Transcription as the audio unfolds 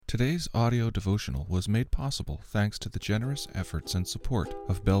Today's audio devotional was made possible thanks to the generous efforts and support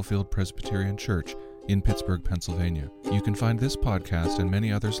of Bellefield Presbyterian Church in Pittsburgh, Pennsylvania. You can find this podcast and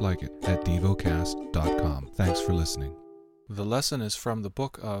many others like it at Devocast.com. Thanks for listening. The lesson is from the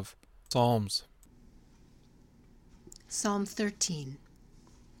book of Psalms. Psalm 13.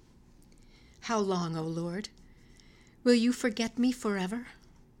 How long, O Lord, will you forget me forever?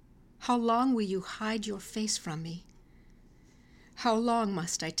 How long will you hide your face from me? How long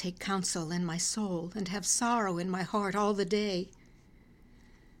must I take counsel in my soul and have sorrow in my heart all the day?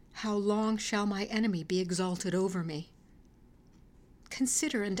 How long shall my enemy be exalted over me?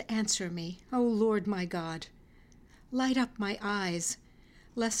 Consider and answer me, O Lord my God. Light up my eyes,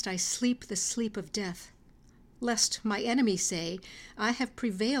 lest I sleep the sleep of death, lest my enemy say, I have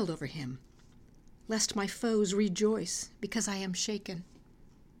prevailed over him, lest my foes rejoice because I am shaken.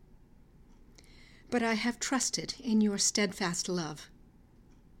 But I have trusted in your steadfast love.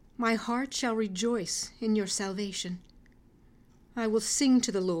 My heart shall rejoice in your salvation. I will sing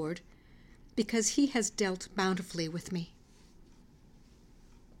to the Lord, because he has dealt bountifully with me.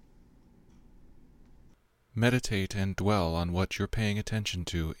 Meditate and dwell on what you're paying attention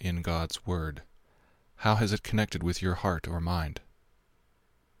to in God's Word. How has it connected with your heart or mind?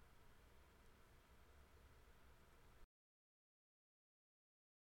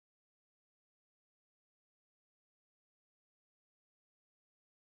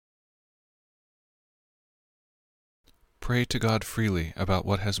 Pray to God freely about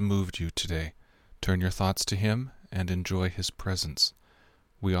what has moved you today. Turn your thoughts to Him and enjoy His presence.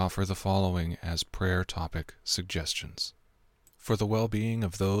 We offer the following as prayer topic suggestions. For the well-being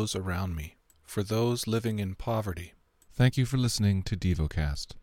of those around me. For those living in poverty. Thank you for listening to Devocast.